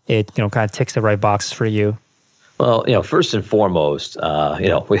that it kind of ticks the right boxes for you? Well, first and foremost,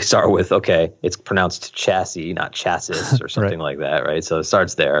 we start with, okay, it's pronounced chassis, not chassis or something right. like that, right? So it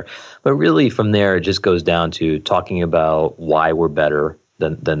starts there. But really from there, it just goes down to talking about why we're better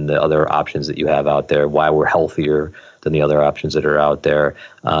than the other options that you have out there, why we're healthier, than the other options that are out there.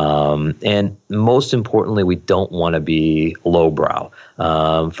 And most importantly, we don't want to be lowbrow.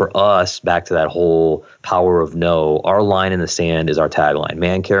 For us, back to that whole power of no, our line in the sand is our tagline.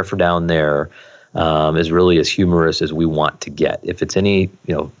 Man care for down there is really as humorous as we want to get. If it's any,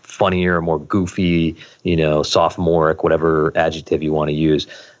 funnier or more goofy, sophomoric, whatever adjective you want to use,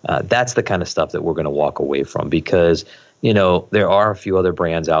 that's the kind of stuff that we're going to walk away from, because there are a few other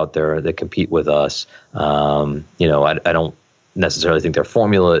brands out there that compete with us. I don't necessarily think their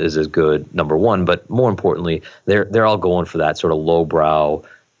formula is as good, number one, but more importantly, they're all going for that sort of lowbrow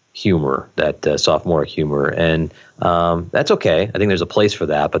humor, that sophomoric humor, and that's okay. I think there's a place for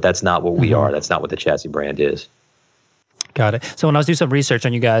that, but that's not what we are. That's not what the Chassis brand is. Got it. So when I was doing some research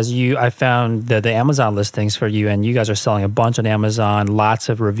on you guys, I found the Amazon listings for you, and you guys are selling a bunch on Amazon, lots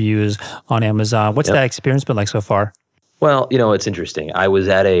of reviews on Amazon. What's that experience been like so far? Well, it's interesting. I was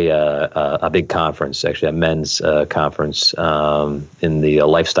at a big conference, actually a men's conference in the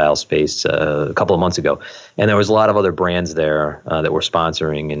lifestyle space a couple of months ago, and there was a lot of other brands there that were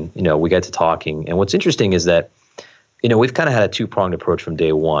sponsoring, and we got to talking. And what's interesting is that we've kind of had a two-pronged approach from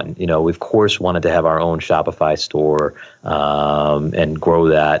day one. We of course wanted to have our own Shopify store and grow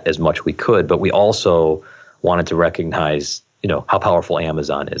that as much we could, but we also wanted to recognize how powerful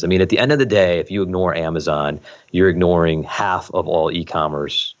Amazon is. I mean, at the end of the day, if you ignore Amazon, you're ignoring half of all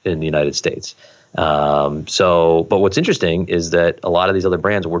e-commerce in the United States. But what's interesting is that a lot of these other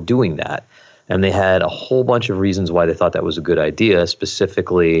brands were doing that, and they had a whole bunch of reasons why they thought that was a good idea,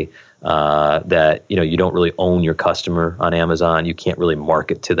 specifically that, you don't really own your customer on Amazon. You can't really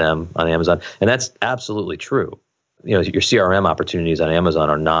market to them on Amazon. And that's absolutely true. Your CRM opportunities on Amazon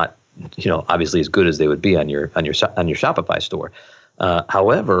are not, obviously as good as they would be on your Shopify store.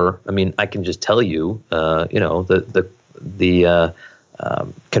 However, I mean, I can just tell you, the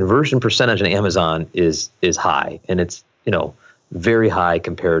conversion percentage on Amazon is high, and it's, very high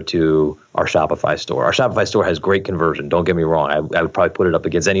compared to our Shopify store. Our Shopify store has great conversion. Don't get me wrong. I would probably put it up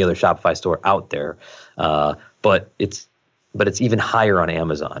against any other Shopify store out there. But it's even higher on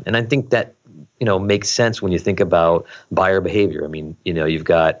Amazon. And I think that, makes sense when you think about buyer behavior. I mean, you've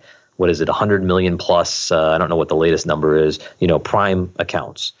got, 100 million plus, I don't know what the latest number is, Prime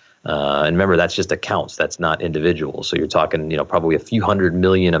accounts. And remember, that's just accounts. That's not individuals. So you're talking, probably a few 100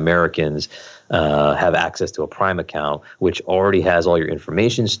 million Americans have access to a Prime account, which already has all your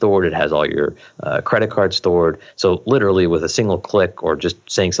information stored. It has all your credit card stored. So literally with a single click or just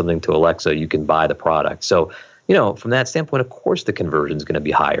saying something to Alexa, you can buy the product. So, from that standpoint, of course, the conversion is going to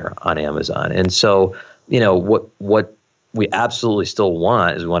be higher on Amazon. And so, what we absolutely still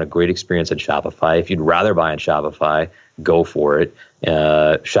want is we want a great experience on Shopify. If you'd rather buy on Shopify, go for it.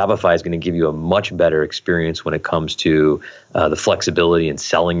 Shopify is going to give you a much better experience when it comes to the flexibility in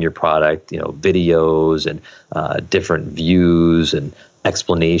selling your product, videos and different views and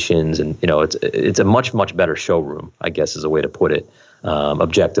explanations. And, it's a much, much better showroom, I guess is a way to put it,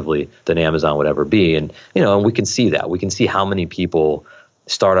 objectively, than Amazon would ever be. And, and we can see that. We can see how many people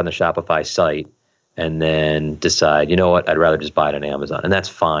start on the Shopify site and then decide, I'd rather just buy it on Amazon. And that's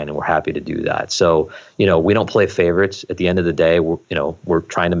fine, and we're happy to do that. So, we don't play favorites. At the end of the day, we're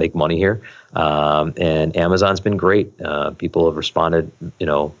trying to make money here. And Amazon's been great. People have responded,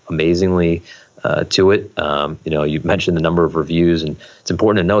 amazingly to it. You mentioned the number of reviews, and it's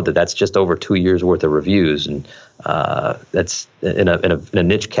important to note that that's just over 2 years worth of reviews. And that's in a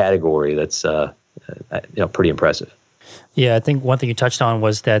niche category that's, pretty impressive. Yeah, I think one thing you touched on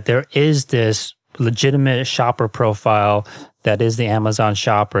was that there is this legitimate shopper profile that is the Amazon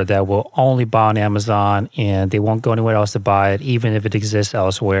shopper that will only buy on Amazon, and they won't go anywhere else to buy it, even if it exists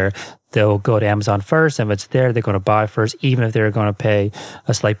elsewhere. They'll go to Amazon first, and if it's there, they're going to buy first, even if they're going to pay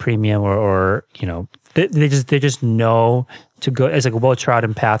a slight premium or they just know to go. It's like a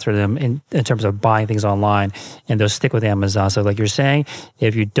well-trodden path for them in terms of buying things online, and they'll stick with Amazon. So like you're saying,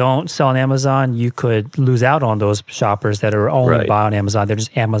 if you don't sell on Amazon, you could lose out on those shoppers that are only buy on Amazon. They're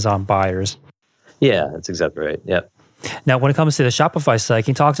just Amazon buyers. Yeah, that's exactly right. Yep. Now, when it comes to the Shopify site,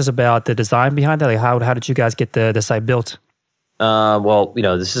 can you talk to us about the design behind that? Like how did you guys get the site built? Well,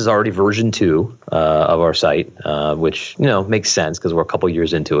 this is already version 2 of our site, which, makes sense because we're a couple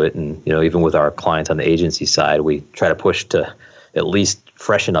years into it. And, even with our clients on the agency side, we try to push to at least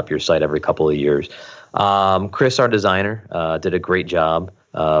freshen up your site every couple of years. Chris, our designer, did a great job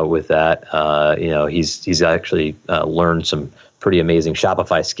with that. He's actually learned some pretty amazing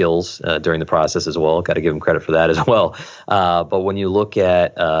Shopify skills during the process as well. Got to give him credit for that as well. But when you look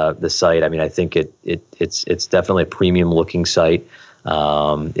at the site, I mean, I think it's definitely a premium looking site.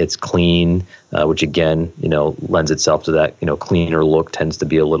 It's clean, which again, lends itself to that, cleaner look, tends to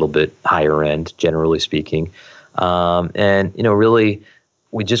be a little bit higher end, generally speaking. And really,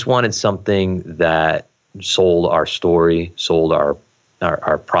 we just wanted something that sold our story, sold our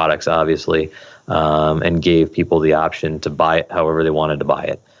products, obviously, and gave people the option to buy it however they wanted to buy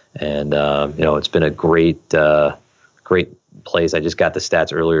it. And it's been a great place. I just got the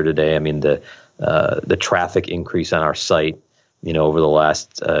stats earlier today. I mean, the traffic increase on our site, over the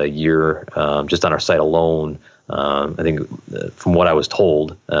last year, just on our site alone, I think from what I was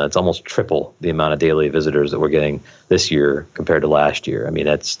told, it's almost triple the amount of daily visitors that we're getting this year compared to last year. I mean,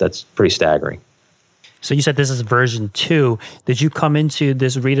 that's pretty staggering. So you said this is version 2. Did you come into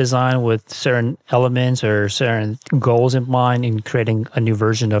this redesign with certain elements or certain goals in mind in creating a new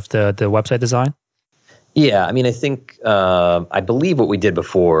version of the website design? Yeah, I mean, I think, I believe what we did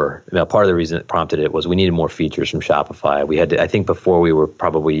before, part of the reason it prompted it was we needed more features from Shopify. We had to, I think before we were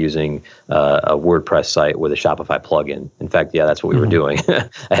probably using a WordPress site with a Shopify plugin. In fact, yeah, that's what we were doing.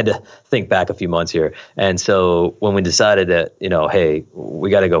 I had to think back a few months here. And so when we decided that, hey, we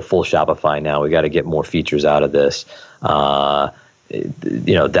got to go full Shopify now, we got to get more features out of this,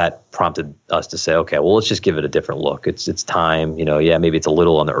 that prompted us to say, okay, well, let's just give it a different look. It's time, maybe it's a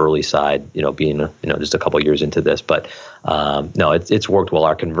little on the early side, being, just a couple of years into this, but no, it's worked well.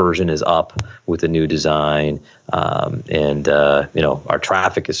 Our conversion is up with the new design, and our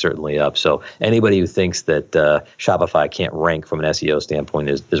traffic is certainly up. So anybody who thinks that Shopify can't rank from an SEO standpoint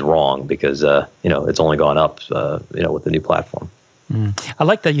is wrong, because it's only gone up, with the new platform. I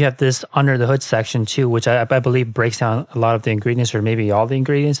like that you have this under the hood section too, which I believe breaks down a lot of the ingredients, or maybe all the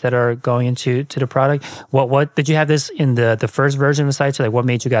ingredients that are going into the product. What did you have this in the first version of the site? So like, what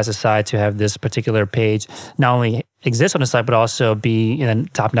made you guys decide to have this particular page not only exist on the site but also be in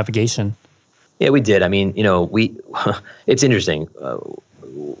top navigation? Yeah, we did. I mean, it's interesting.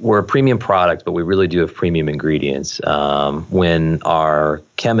 We're a premium product, but we really do have premium ingredients. When our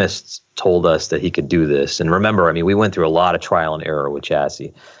chemists told us that he could do this, and remember, I mean, we went through a lot of trial and error with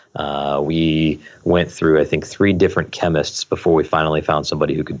Chassis. We went through, I think, 3 different chemists before we finally found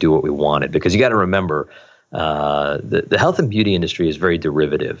somebody who could do what we wanted. Because you got to remember, the health and beauty industry is very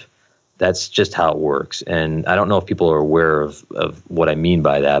derivative. That's just how it works. And I don't know if people are aware of what I mean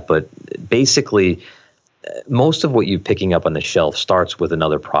by that, but basically, most of what you're picking up on the shelf starts with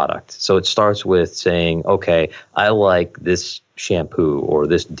another product. So it starts with saying, okay, I like this shampoo or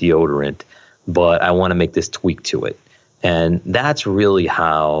this deodorant, but I want to make this tweak to it. And that's really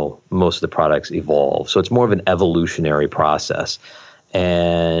how most of the products evolve. So it's more of an evolutionary process.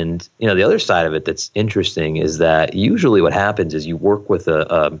 And, the other side of it that's interesting is that usually what happens is you work with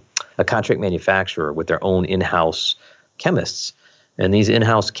a contract manufacturer with their own in-house chemists. And these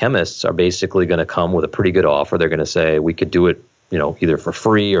in-house chemists are basically going to come with a pretty good offer. They're going to say, we could do it, either for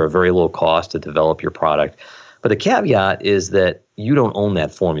free or a very low cost to develop your product. But the caveat is that you don't own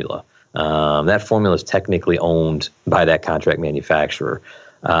that formula. That formula is technically owned by that contract manufacturer.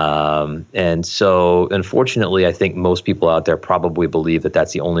 And so, unfortunately, I think most people out there probably believe that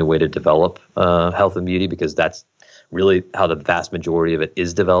that's the only way to develop health and beauty, because that's really how the vast majority of it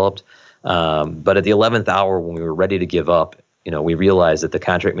is developed. But at the 11th hour, when we were ready to give up, we realized that the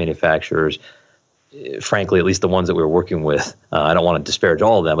contract manufacturers, frankly, at least the ones that we were working with, I don't want to disparage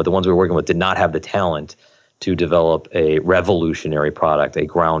all of them, but the ones we were working with did not have the talent to develop a revolutionary product, a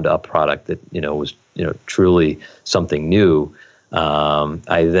ground-up product that was truly something new.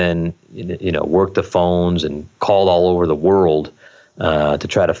 I then worked the phones and called all over the world to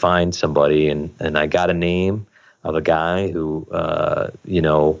try to find somebody, and I got a name of a guy who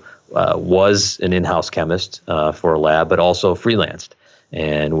was an in-house chemist for a lab, but also freelanced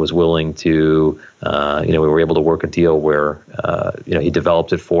and was willing to, we were able to work a deal where, he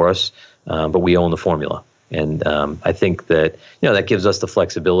developed it for us, but we own the formula. And I think that, that gives us the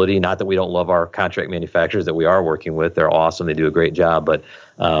flexibility, not that we don't love our contract manufacturers that we are working with. They're awesome. They do a great job, but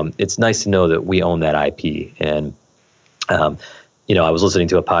it's nice to know that we own that IP. And, I was listening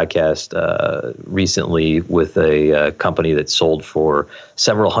to a podcast recently with a company that sold for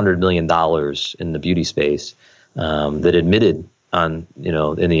several $100 million in the beauty space that admitted on,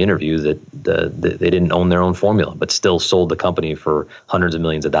 in the interview that they didn't own their own formula, but still sold the company for hundreds of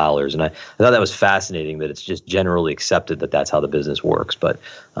millions of dollars. And I thought that was fascinating, that it's just generally accepted that that's how the business works. But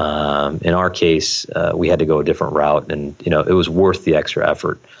in our case, we had to go a different route, and, it was worth the extra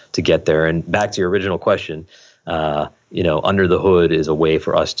effort to get there. And back to your original question, under the hood is a way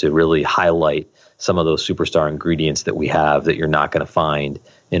for us to really highlight some of those superstar ingredients that we have that you're not going to find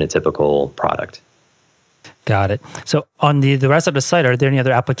in a typical product. Got it. So on the rest of the site, are there any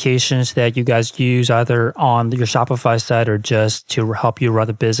other applications that you guys use either on your Shopify site or just to help you run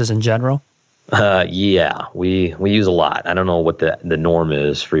the business in general? Yeah, we use a lot. I don't know what the norm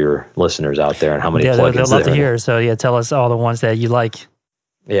is for your listeners out there and how many Yeah, plugins they'd love to there are. hear. So yeah, tell us all the ones that you like.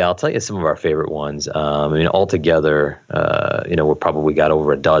 Yeah, I'll tell you some of our favorite ones. I mean, altogether, we're probably got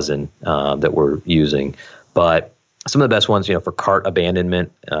over a dozen that we're using. But some of the best ones, for cart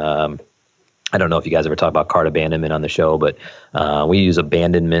abandonment. I don't know if you guys ever talk about cart abandonment on the show, but we use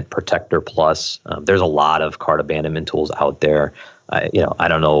Abandonment Protector Plus. There's a lot of cart abandonment tools out there. I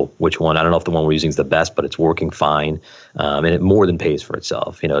don't know which one. I don't know if the one we're using is the best, but it's working fine, and it more than pays for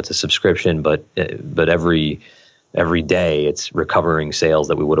itself. It's a subscription, but every day it's recovering sales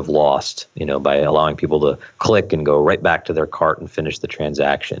that we would have lost, by allowing people to click and go right back to their cart and finish the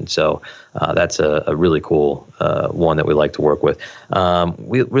transaction. So that's a really cool one that we like to work with.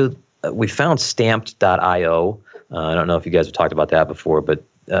 We found Stamped.io. I don't know if you guys have talked about that before, but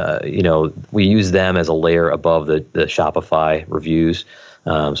we use them as a layer above the Shopify reviews.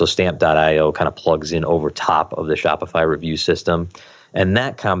 So Stamped.io kind of plugs in over top of the Shopify review system. And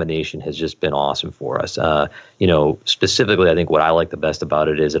that combination has just been awesome for us. Specifically, I think what I like the best about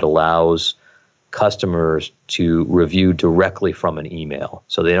it is it allows customers to review directly from an email.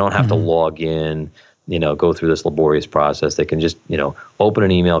 So they don't have to log in, go through this laborious process. They can just, open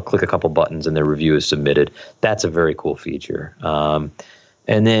an email, click a couple buttons, and their review is submitted. That's a very cool feature.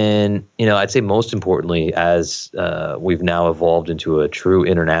 And then, I'd say most importantly, as we've now evolved into a true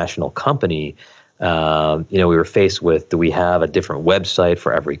international company, we were faced with, do we have a different website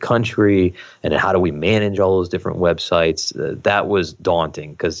for every country? And then how do we manage all those different websites? That was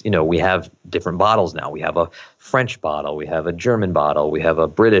daunting because, we have different bottles now. We have a French bottle, we have a German bottle, we have a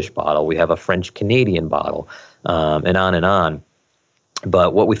British bottle, we have a French-Canadian bottle, and on and on.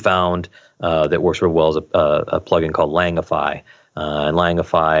 But what we found that works real well is a plugin called Langify. And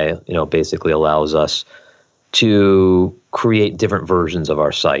Langify, basically allows us to create different versions of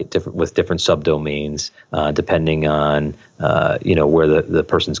our site, with different subdomains, depending on where the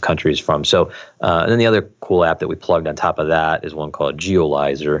person's country is from. So, and then the other cool app that we plugged on top of that is one called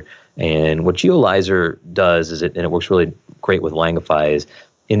Geolyzer. And what Geolyzer does is and it works really great with Langify, is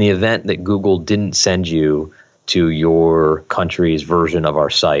in the event that Google didn't send you to your country's version of our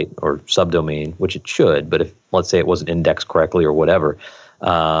site or subdomain, which it should, but if, let's say, it wasn't indexed correctly or whatever,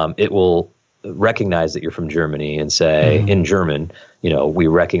 it will recognize that you're from Germany and say, in German, we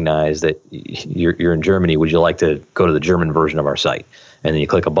recognize that you're in Germany. Would you like to go to the German version of our site? And then you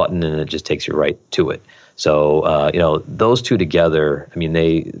click a button and it just takes you right to it. So, those two together, I mean,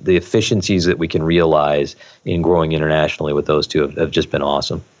 the efficiencies that we can realize in growing internationally with those two have just been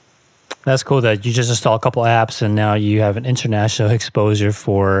awesome. That's cool that you just install a couple apps and now you have an international exposure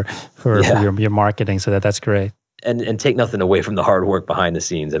for your marketing. So that's great. And take nothing away from the hard work behind the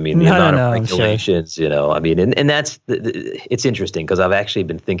scenes. I mean, the amount of regulations, sure. And that's, it's interesting because I've actually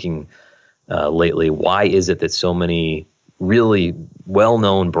been thinking lately, why is it that so many really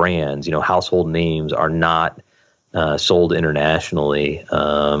well-known brands, household names are not sold internationally,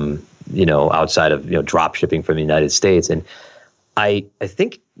 outside of, drop shipping from the United States. And I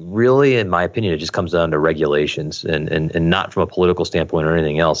think really, in my opinion, it just comes down to regulations and not from a political standpoint or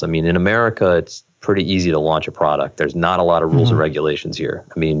anything else. I mean, in America, it's pretty easy to launch a product. There's not a lot of rules and regulations here.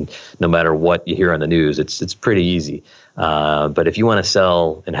 I mean, no matter what you hear on the news, it's pretty easy. But if you want to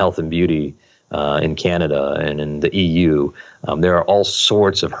sell in health and beauty in Canada and in the EU, there are all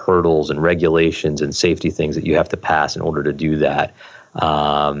sorts of hurdles and regulations and safety things that you have to pass in order to do that.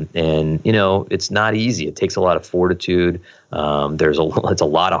 It's not easy. It takes a lot of fortitude. It's a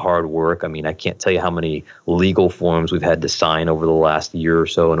lot of hard work. I mean, I can't tell you how many legal forms we've had to sign over the last year or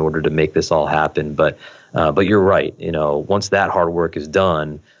so in order to make this all happen. But you're right. Once that hard work is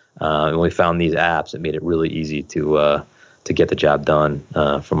done, and we found these apps, it made it really easy to get the job done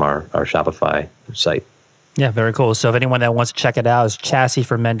from our Shopify site. Yeah, very cool. So if anyone that wants to check it out, it's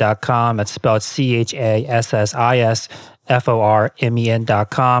chassisformen.com. It's spelled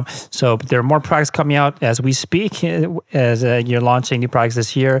ChassisFormen.com. So there are more products coming out as we speak, as you're launching new products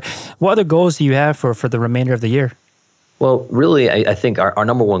this year. What other goals do you have for the remainder of the year? Well, really, I think our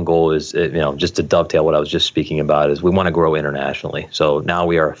number one goal is, just to dovetail what I was just speaking about, is we want to grow internationally. So now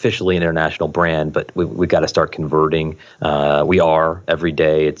we are officially an international brand, but we've got to start converting. We are every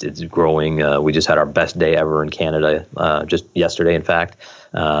day. It's growing. We just had our best day ever in Canada just yesterday, in fact.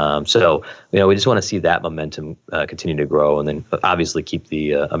 So we just want to see that momentum continue to grow, and then obviously keep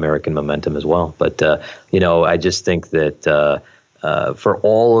the American momentum as well. But I just think that for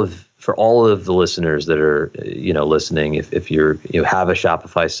all of the listeners that are listening, if you have a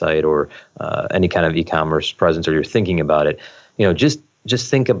Shopify site or any kind of e-commerce presence, or you're thinking about it, just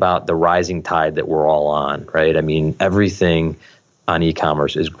think about the rising tide that we're all on, right? I mean, everything on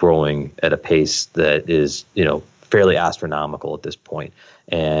e-commerce is growing at a pace that is, fairly astronomical at this point.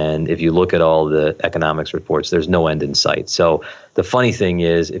 And if you look at all the economics reports, there's no end in sight. So the funny thing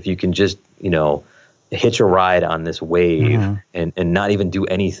is, if you can just, hitch a ride on this wave and not even do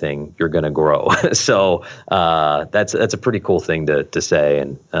anything, you're going to grow. So that's a pretty cool thing to say.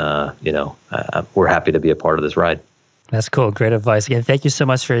 And, we're happy to be a part of this ride. That's cool. Great advice. Again, thank you so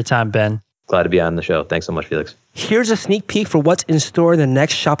much for your time, Ben. Glad to be on the show. Thanks so much, Felix. Here's a sneak peek for what's in store in the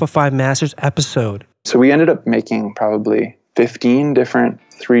next Shopify Masters episode. So we ended up making probably 15 different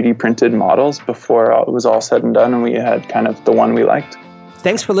 3D printed models before it was all said and done, and we had kind of the one we liked.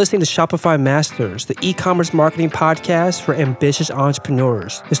 Thanks for listening to Shopify Masters, the e-commerce marketing podcast for ambitious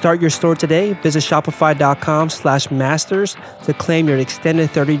entrepreneurs. To start your store today, visit shopify.com/masters to claim your extended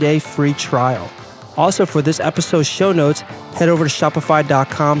 30-day free trial. Also, for this episode's show notes, head over to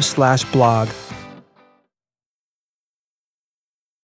shopify.com/blog.